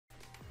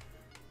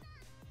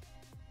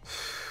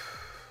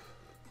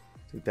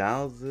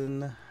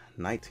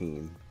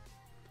2019.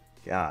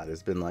 God,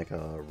 it's been like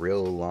a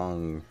real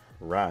long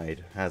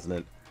ride, hasn't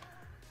it?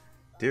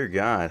 Dear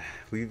God,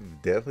 we've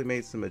definitely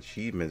made some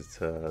achievements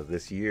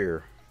this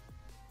year.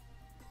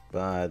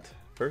 But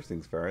first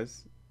things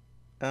first,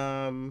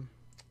 um,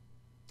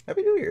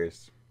 Happy New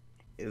Year's.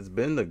 It's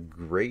been a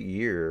great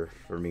year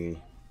for me,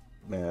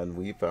 man.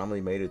 We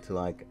finally made it to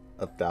like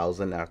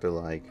 1,000 after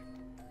like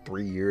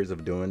 3 years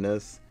of doing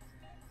this.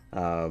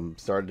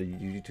 Started a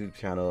YouTube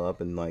channel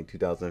up in like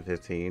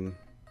 2015.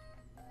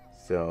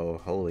 So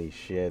holy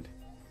shit,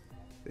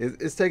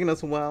 it's taken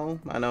us a while.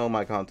 I know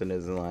my content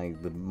isn't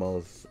like the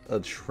most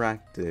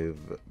attractive,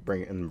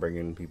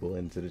 bringing people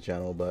into the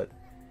channel, but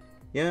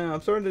yeah,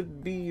 I'm starting to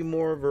be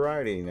more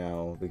variety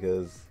now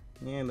because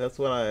yeah, that's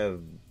what I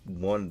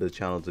wanted the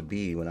channel to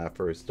be when I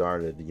first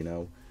started.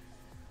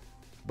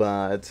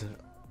 But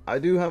I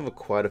do have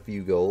quite a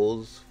few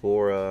goals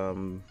for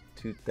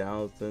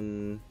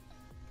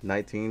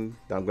 2019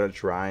 that I'm gonna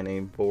try and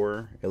aim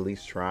for, at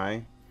least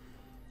try.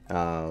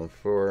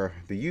 For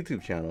the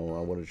YouTube channel,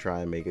 I want to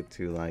try and make it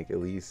to like at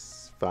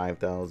least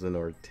 5,000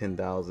 or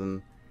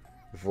 10,000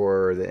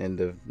 before the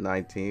end of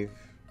 19th.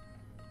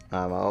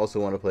 I also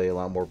want to play a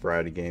lot more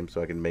variety games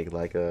so I can make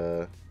like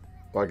or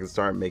I can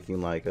start making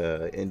like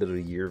end of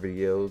the year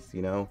videos,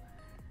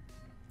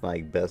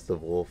 like Best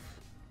of Wolf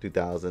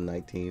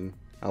 2019.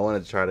 I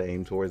want to try to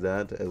aim towards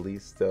that at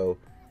least. So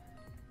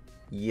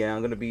yeah,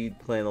 I'm gonna be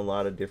playing a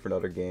lot of different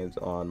other games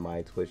on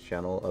my Twitch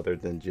channel other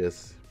than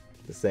just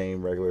the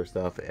same regular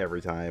stuff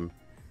every time,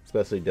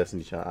 especially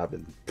Destiny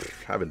Child.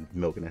 I've been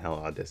milking the hell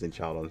out of Destiny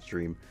Child on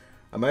stream.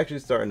 I'm actually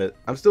starting to.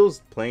 I'm still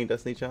playing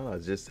Destiny Child. I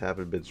just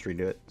haven't been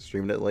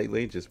streaming it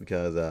lately, just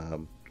because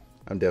I'm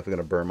definitely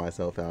gonna burn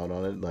myself out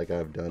on it, like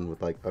I've done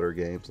with like other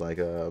games like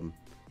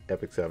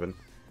Epic 7.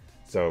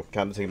 So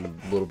kind of taking a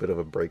little bit of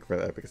a break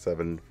from Epic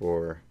 7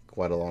 for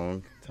quite a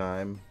long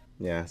time.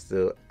 Yeah,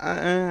 still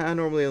I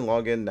normally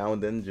log in now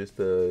and then just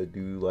to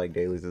do like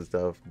dailies and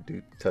stuff,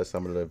 touch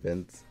some of the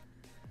events,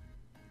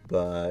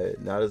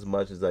 but not as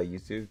much as I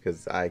used to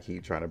because I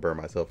keep trying to burn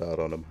myself out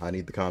on them. I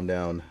need to calm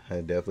down. I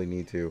definitely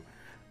need to.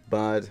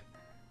 But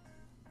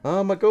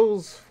my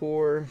goals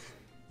for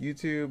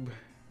YouTube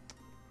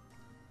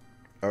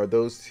are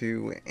those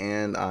two,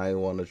 and I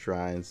want to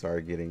try and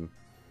start getting,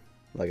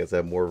 like I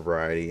said, more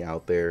variety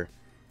out there.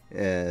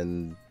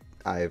 And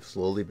I've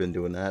slowly been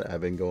doing that.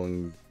 I've been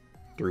going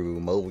through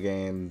mobile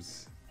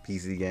games,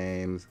 PC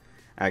games,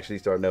 actually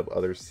starting up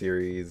other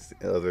series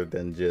other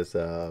than just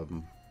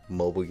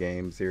mobile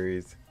game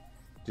series,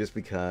 just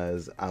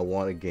because I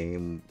want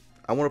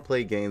to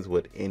play games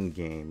with end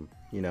game,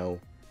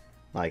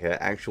 like an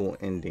actual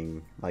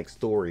ending, like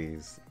story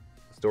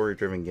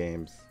driven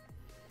games.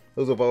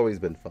 Those have always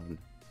been fun.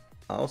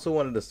 I also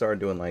wanted to start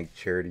doing like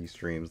charity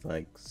streams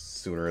like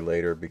sooner or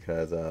later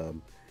because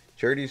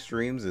charity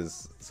streams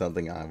is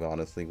something I've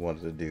honestly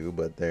wanted to do,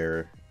 but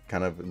they're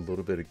kind of a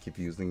little bit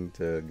confusing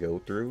to go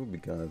through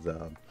because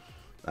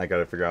I got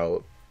to figure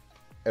out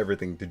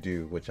everything to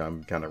do, which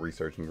I'm kind of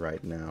researching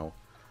right now.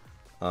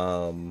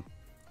 I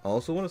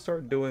also want to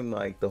start doing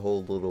like the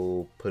whole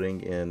little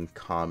putting in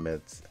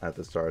comments at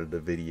the start of the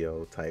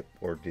video type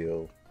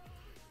ordeal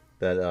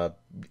that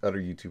other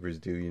YouTubers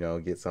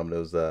do, get some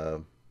of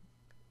those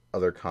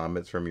other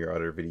comments from your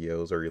other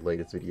videos or your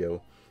latest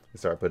video and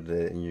start putting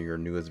it in your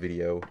newest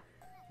video.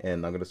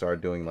 And I'm going to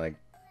start doing like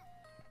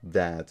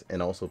that,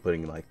 and also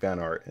putting like fan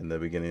art in the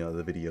beginning of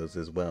the videos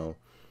as well.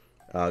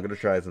 I'm gonna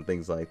try some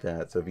things like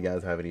that. So if you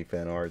guys have any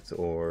fan arts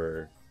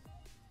or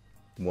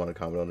want to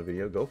comment on the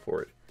video, go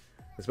for it.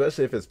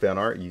 Especially if it's fan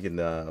art, you can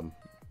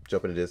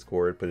jump into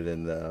Discord, put it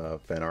in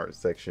the fan art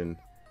section,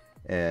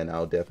 and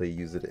I'll definitely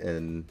use it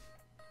in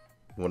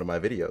one of my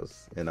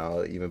videos. And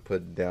I'll even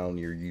put down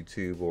your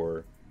YouTube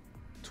or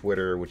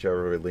Twitter,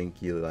 whichever link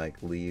you like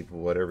leave,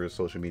 whatever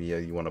social media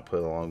you want to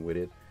put along with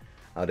it.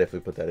 I'll definitely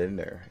put that in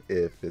there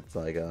if it's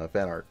like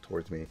fan art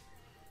towards me.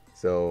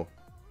 So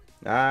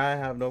I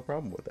have no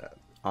problem with that.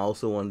 I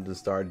also wanted to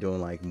start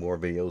doing like more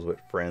videos with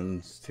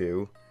friends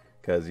too,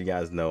 because you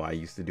guys know I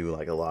used to do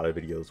like a lot of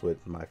videos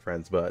with my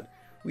friends, but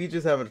we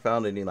just haven't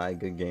found any like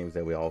good games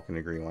that we all can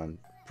agree on.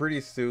 Pretty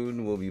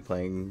soon we'll be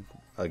playing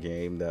a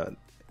game that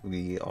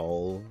we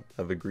all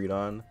have agreed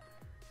on,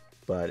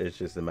 but it's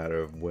just a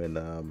matter of when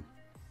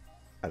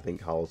I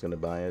think Hall's gonna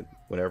buy it.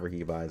 Whenever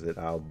he buys it,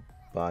 I'll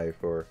buy it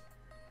for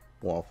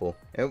Waffle,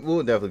 and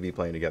we'll definitely be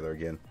playing together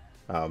again.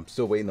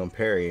 Still waiting on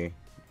Perry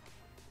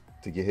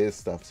to get his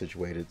stuff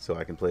situated so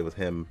I can play with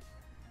him,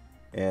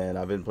 and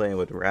I've been playing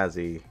with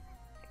Razzie.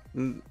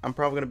 I'm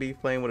probably going to be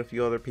playing with a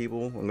few other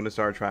people. I'm going to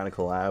start trying to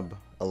collab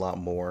a lot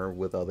more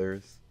with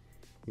others,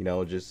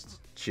 just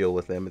chill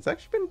with them. It's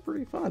actually been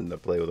pretty fun to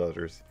play with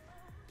others,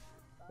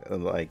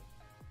 like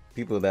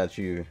people that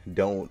you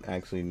don't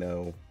actually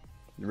know.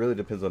 It really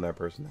depends on their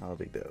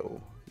personality though,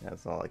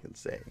 that's all I can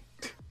say.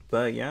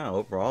 But yeah,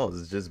 overall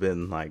it's just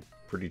been like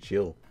pretty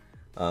chill.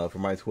 For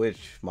my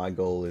Twitch, my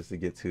goal is to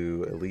get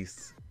to at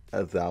least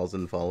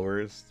 1,000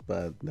 followers,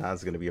 but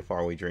that's going to be a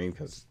faraway dream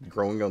because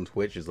growing on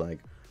Twitch is like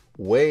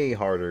way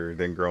harder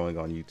than growing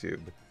on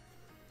YouTube.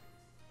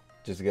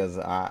 just because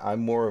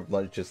I'm more of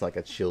like just like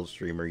a chill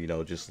streamer, you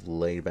know, just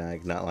laid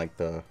back, not like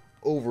the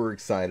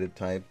overexcited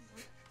type.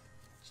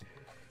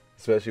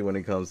 Especially when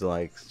it comes to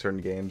like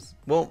certain games.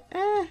 Well,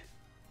 nah,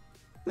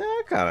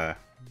 kind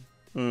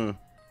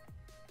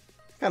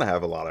of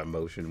have a lot of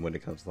emotion when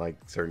it comes to like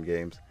certain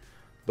games.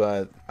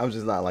 But I'm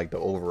just not like the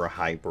over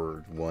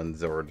hyper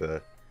ones or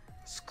the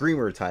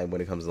screamer type when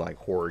it comes to like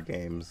horror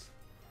games.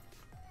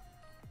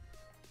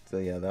 So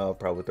yeah, that'll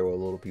probably throw a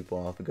little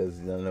people off because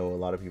I know a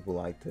lot of people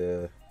like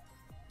to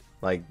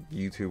like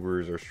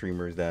YouTubers or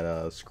streamers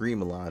that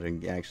scream a lot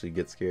and actually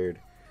get scared.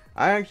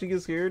 I actually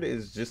get scared.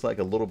 It's just like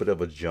a little bit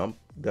of a jump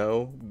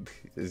though.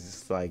 It's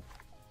just like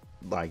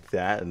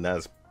that, and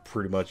that's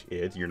pretty much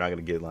it. You're not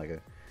gonna get like a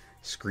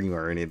scream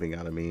or anything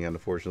out of me,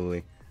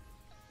 unfortunately.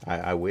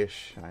 I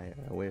wish. I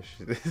wish.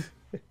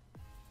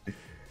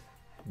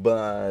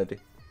 But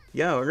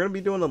yeah, we're gonna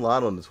be doing a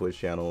lot on the Twitch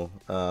channel.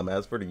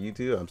 As for the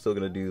YouTube, I'm still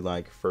gonna do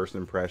like first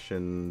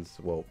impressions.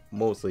 Well,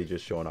 mostly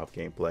just showing off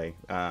gameplay.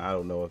 I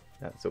don't know if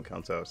that still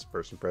counts as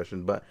first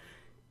impression, but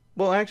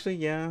well, actually,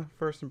 yeah,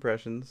 first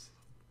impressions,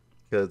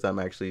 because I'm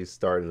actually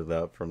started it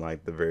up from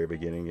like the very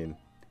beginning, and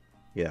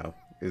you know,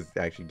 it's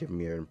actually giving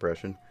me an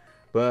impression.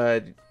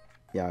 But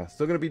yeah,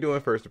 still gonna be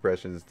doing first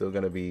impressions. Still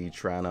gonna be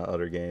trying out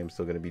other games.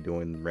 Still gonna be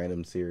doing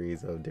random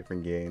series of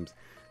different games.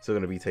 Still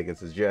gonna be taking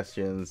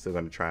suggestions. Still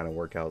gonna try to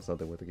work out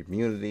something with the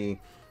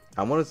community.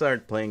 I want to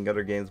start playing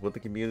other games with the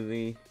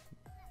community.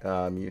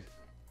 I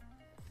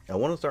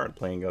want to start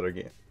playing other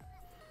games.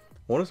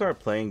 I want to start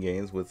playing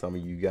games with some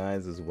of you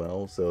guys as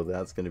well. So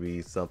that's gonna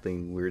be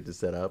something weird to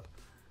set up.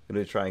 I'm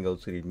gonna try and go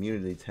to the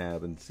community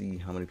tab and see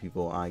how many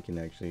people I can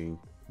actually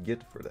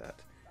get for that.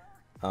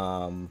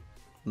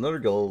 Another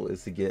goal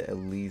is to get at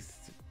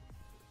least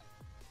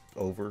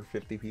over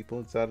 50 people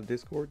inside of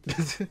Discord.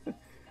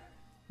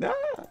 Nah,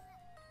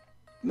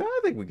 I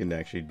think we can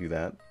actually do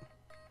that.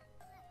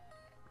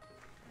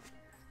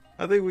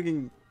 I think we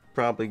can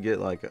probably get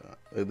like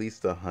at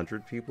least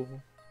 100 people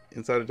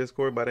inside of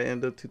Discord by the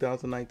end of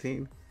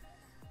 2019.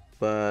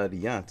 But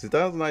yeah,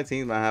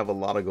 2019, I have a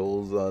lot of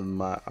goals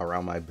on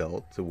around my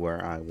belt to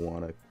where I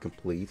want to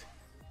complete.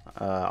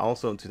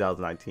 Also in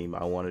 2019,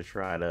 I want to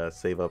try to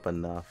save up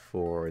enough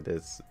for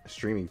this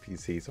streaming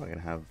PC so I can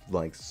have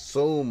like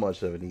so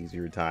much of an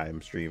easier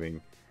time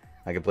streaming.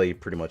 I can play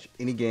pretty much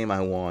any game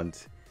I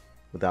want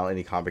without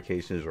any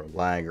complications or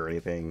lag or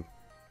anything.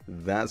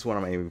 That's what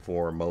I'm aiming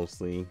for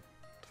mostly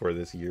for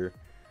this year.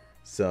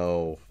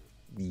 So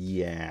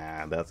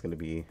yeah, that's going to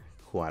be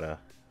quite a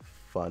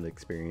fun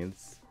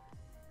experience.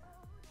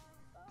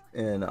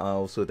 And I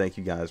also thank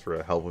you guys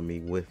for helping me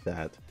with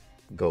that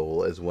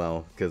goal as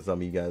well, because some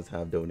of you guys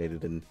have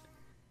donated and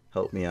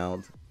helped me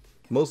out.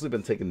 Mostly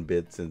been taking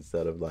bits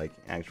instead of like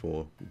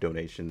actual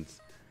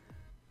donations,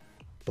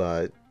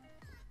 but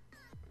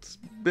it's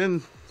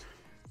been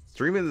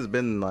streaming has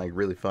been like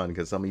really fun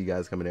because some of you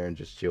guys come in there and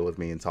just chill with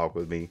me and talk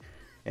with me,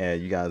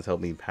 and you guys help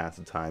me pass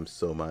the time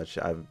so much.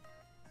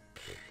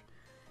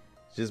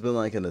 It's just been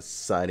like an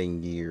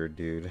exciting year,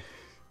 dude.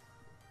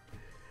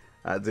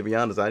 To be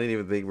honest, I didn't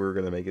even think we were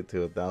gonna make it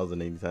to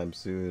 1,000 anytime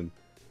soon,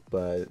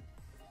 but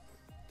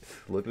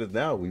look at it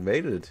now. We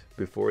made it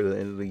before the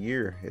end of the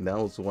year, and that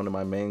was one of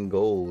my main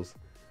goals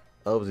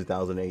of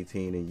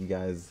 2018, and you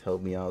guys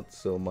helped me out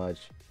so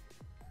much.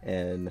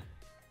 And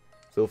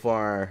so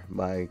far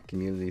my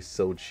community is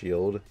so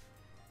chilled,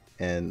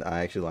 and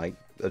I actually like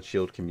a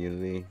chilled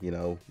community, you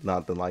know,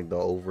 not the like the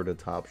over the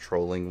top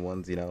trolling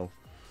ones, you know,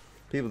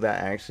 people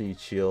that actually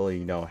chill,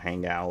 you know,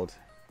 hang out,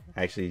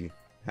 actually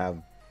have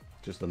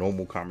just a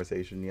normal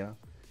conversation, you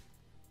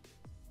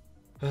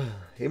know.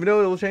 Even though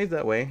it'll change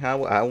that way,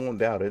 I won't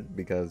doubt it,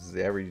 because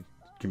every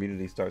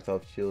community starts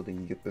off chilled and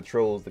you get the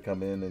trolls to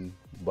come in and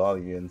bother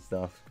you and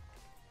stuff.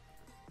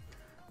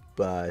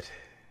 But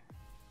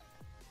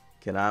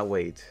cannot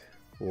wait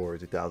for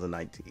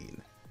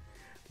 2019.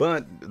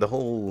 But the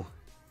whole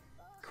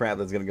crap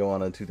that's gonna go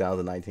on in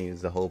 2019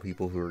 is the whole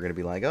people who are gonna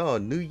be like, oh,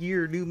 new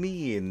year, new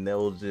me, and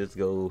they'll just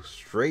go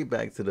straight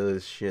back to the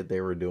shit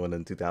they were doing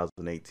in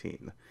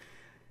 2018.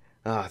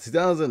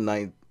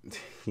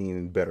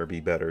 2019 better be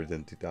better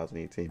than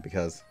 2018,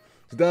 because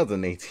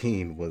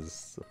 2018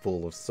 was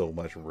full of so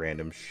much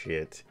random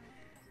shit.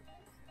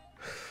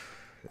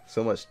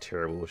 So much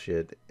terrible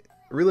shit.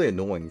 Really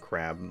annoying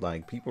crap.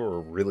 Like, people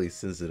were really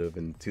sensitive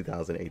in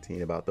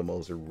 2018 about the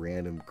most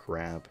random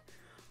crap.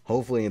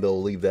 Hopefully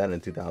they'll leave that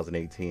in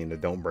 2018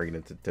 and don't bring it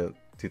into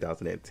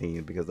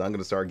 2018, because I'm going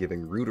to start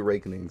giving rude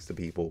awakenings to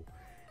people.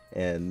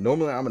 And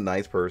normally I'm a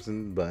nice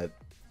person, but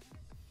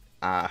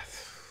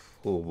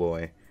oh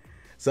boy,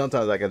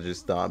 sometimes I gotta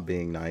just stop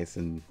being nice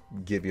and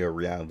give you a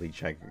reality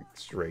check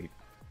straight.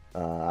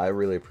 I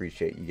really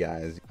appreciate you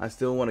guys. I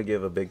still want to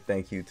give a big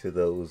thank you to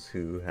those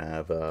who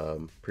have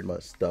pretty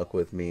much stuck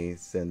with me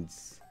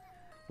since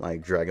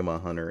like Dragon Ball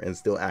Hunter, and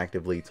still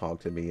actively talk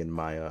to me in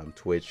my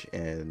Twitch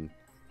and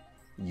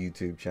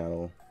YouTube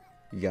channel.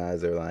 You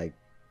guys are like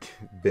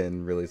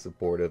been really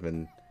supportive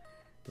and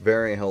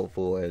very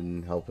helpful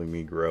in helping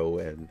me grow,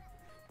 and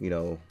you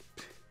know,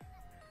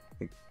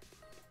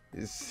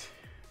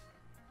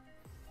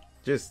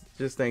 just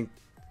thank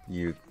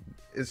you.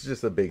 It's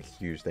just a big,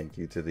 huge thank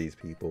you to these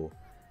people,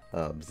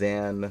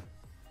 Zan,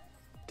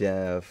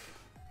 Def,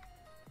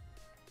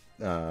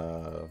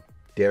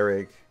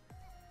 Derek.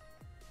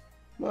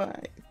 Well,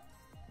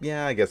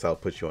 yeah, I guess I'll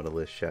put you on the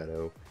list,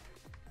 Shadow.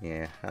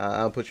 Yeah,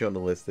 I'll put you on the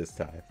list this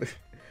time.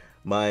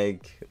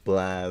 Mike,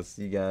 Blast,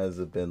 you guys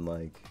have been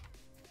like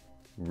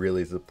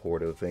really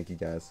supportive. Thank you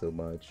guys so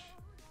much.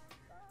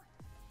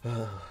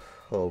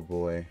 Oh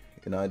boy.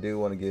 And I do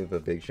want to give a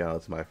big shout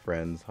out to my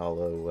friends,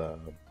 Hollow,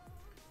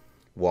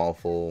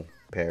 Waffle,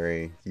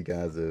 Perry. You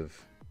guys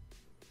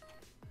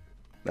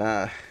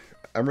have...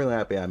 I'm really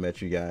happy I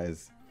met you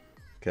guys.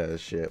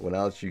 Because shit,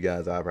 without you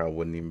guys, I probably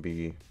wouldn't even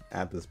be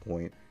at this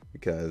point.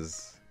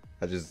 Because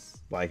I just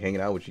like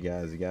hanging out with you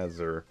guys. You guys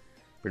are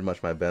pretty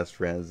much my best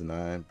friends. And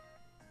I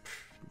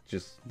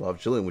just love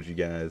chilling with you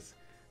guys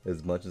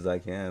as much as I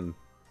can.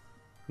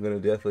 I'm going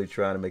to definitely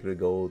try to make it a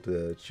goal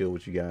to chill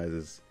with you guys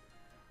as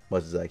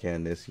much as I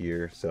can this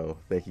year. So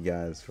thank you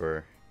guys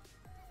for,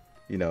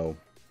 you know,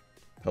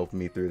 helping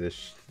me through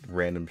this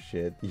random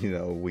shit, you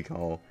know, we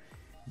call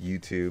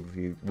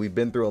YouTube. We've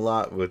been through a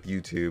lot with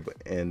YouTube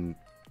and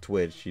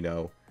Twitch, you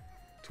know.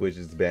 Twitch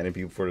is banning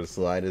people for the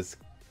slightest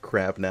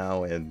crap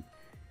now, and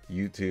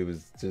YouTube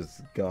has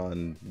just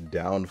gone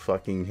down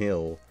fucking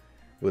hill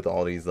with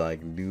all these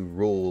like new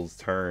rules,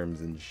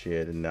 terms and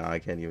shit, and now I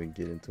can't even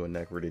get into a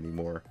network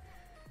anymore.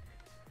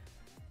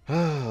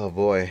 Oh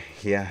boy,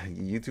 yeah,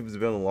 YouTube's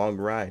been a long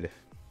ride.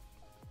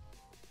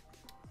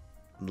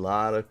 A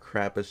lot of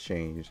crap has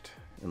changed,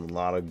 and a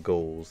lot of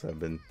goals have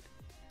been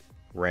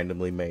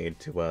randomly made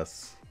to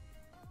us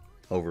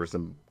over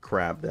some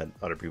crap that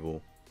other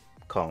people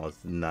call us,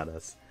 not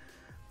us.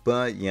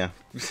 But yeah,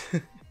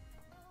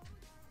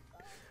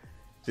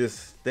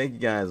 just thank you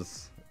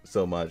guys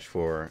so much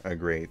for a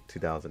great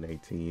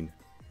 2018,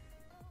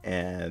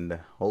 and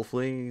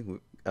hopefully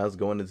us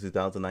going into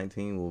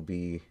 2019 will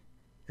be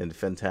a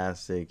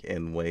fantastic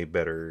and way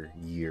better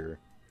year.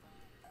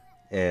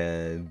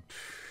 And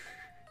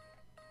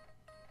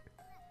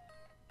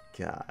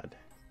God,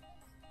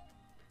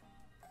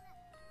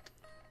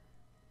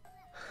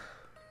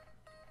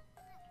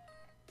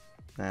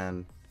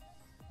 and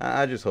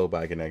I just hope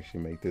I can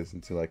actually make this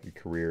into like a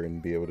career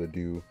and be able to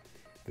do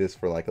this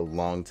for like a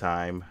long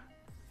time.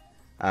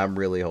 I'm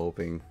really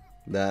hoping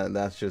that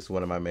that's just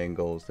one of my main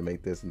goals, to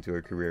make this into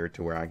a career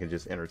to where I can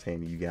just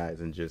entertain you guys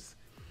and just,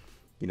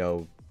 you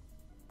know,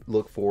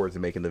 look forward to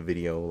making the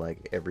video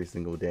like every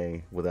single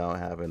day without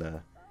having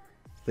to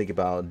think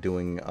about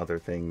doing other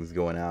things,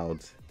 going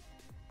out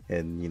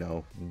and, you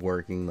know,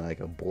 working like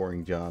a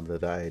boring job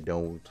that I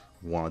don't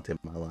want in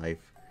my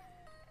life.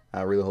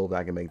 I really hope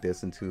I can make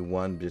this into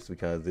one, just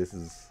because this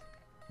is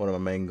one of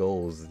my main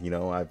goals. You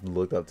know, I've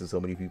looked up to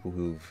so many people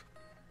who've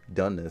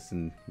done this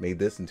and made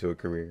this into a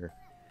career,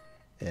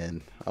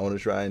 and I want to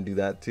try and do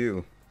that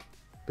too.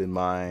 Been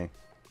my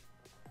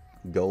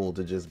goal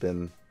to just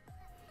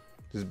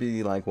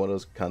be like one of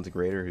those content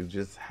creators who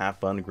just have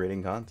fun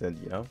creating content,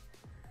 you know,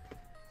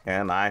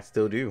 and I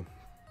still do,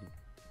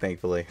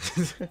 thankfully.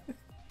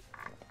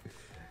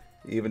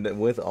 Even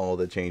with all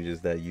the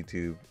changes that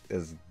YouTube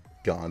has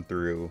gone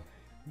through,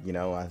 you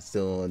know, I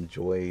still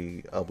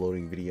enjoy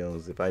uploading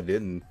videos. If I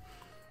didn't,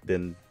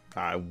 then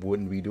I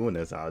wouldn't be doing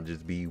this. I'll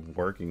just be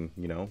working,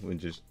 you know, and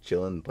just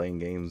chilling, playing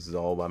games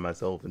all by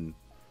myself, and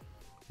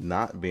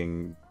not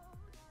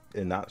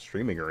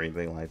streaming or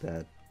anything like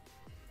that.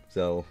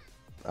 So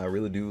I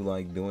really do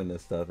like doing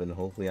this stuff, and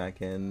hopefully I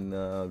can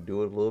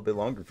do it a little bit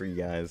longer for you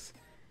guys.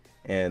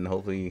 And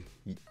hopefully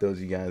those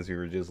of you guys who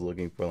are just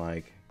looking for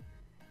like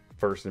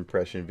first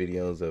impression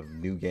videos of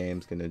new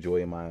games can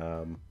enjoy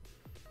my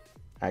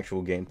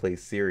actual gameplay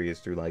series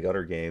through like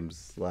other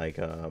games like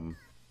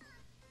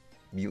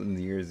Mutant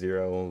Year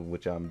Zero,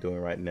 which I'm doing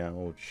right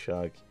now,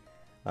 Chuck.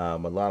 A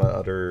lot of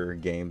other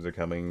games are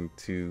coming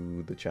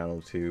to the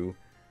channel too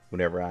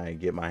whenever I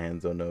get my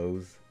hands on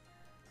those.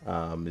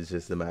 It's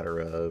just a matter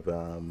of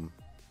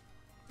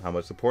how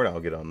much support I'll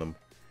get on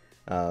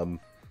them.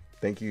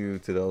 Thank you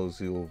to those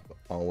who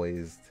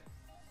always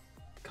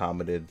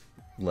commented,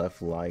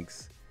 left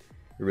likes.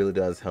 It really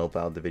does help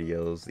out the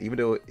videos,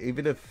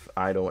 even if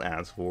I don't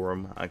ask for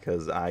them,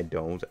 because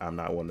I'm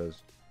not one of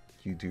those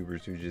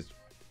YouTubers who just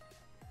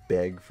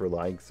beg for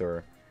likes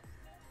or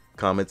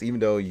comments. Even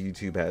though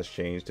YouTube has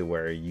changed to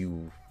where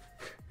you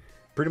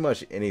pretty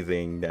much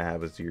anything that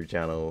happens to your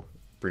channel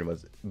pretty much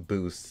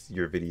boosts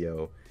your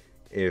video.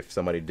 If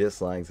somebody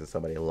dislikes, if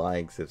somebody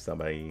likes, if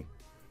somebody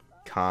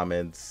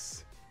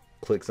comments,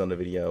 clicks on the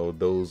video,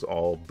 those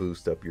all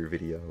boost up your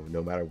video,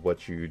 no matter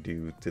what you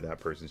do to that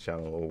person's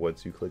channel. Or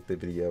once you click the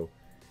video,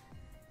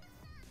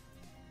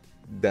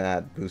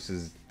 that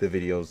boosts the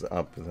videos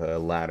up the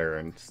ladder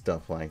and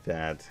stuff like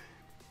that,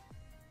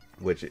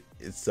 which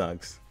it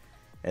sucks.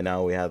 And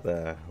now we have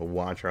to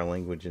watch our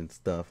language and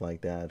stuff like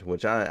that,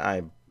 which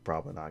I'm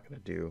probably not gonna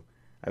do.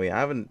 I mean, I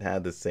haven't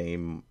had the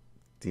same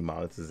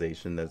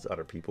demonetization as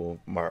other people,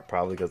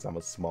 probably because I'm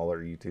a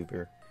smaller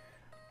YouTuber,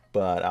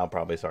 but I'll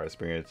probably start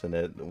experiencing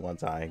it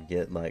once I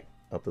get like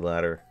up the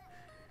ladder.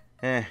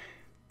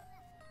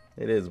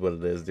 It is what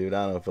it is, dude.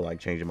 I don't feel like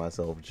changing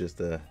myself just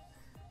to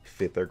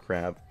fit their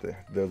crap.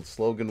 The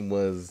slogan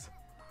was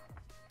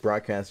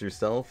broadcast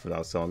yourself,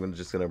 and so I'm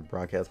just gonna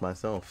broadcast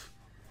myself.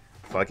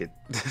 Fuck it.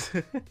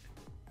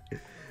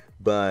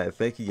 But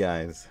thank you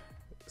guys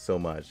so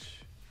much.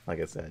 Like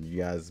I said,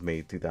 you guys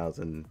made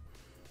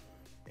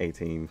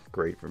 2018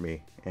 great for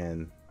me,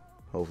 and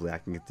hopefully I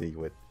can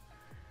continue it.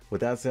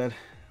 With that said,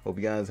 hope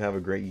you guys have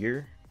a great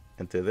year.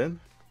 Until then,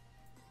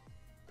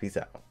 peace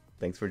out.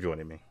 Thanks for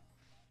joining me.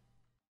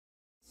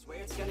 Swear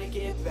it's gonna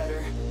get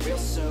better real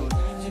soon.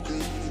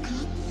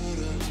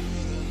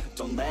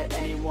 Don't let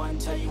anyone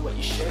tell you what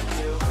you should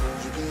do.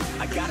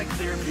 I got a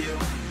clear view.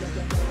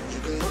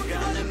 We're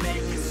gonna make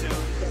it soon.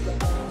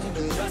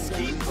 Just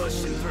keep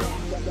pushing through.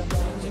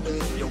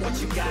 You're what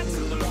you got to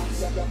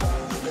lose.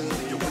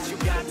 You're what you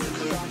got to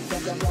lose.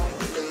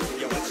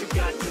 You're what you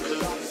got to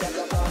lose.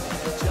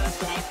 Just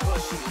keep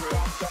pushing through.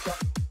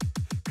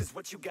 'Cause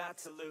what you got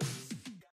to lose.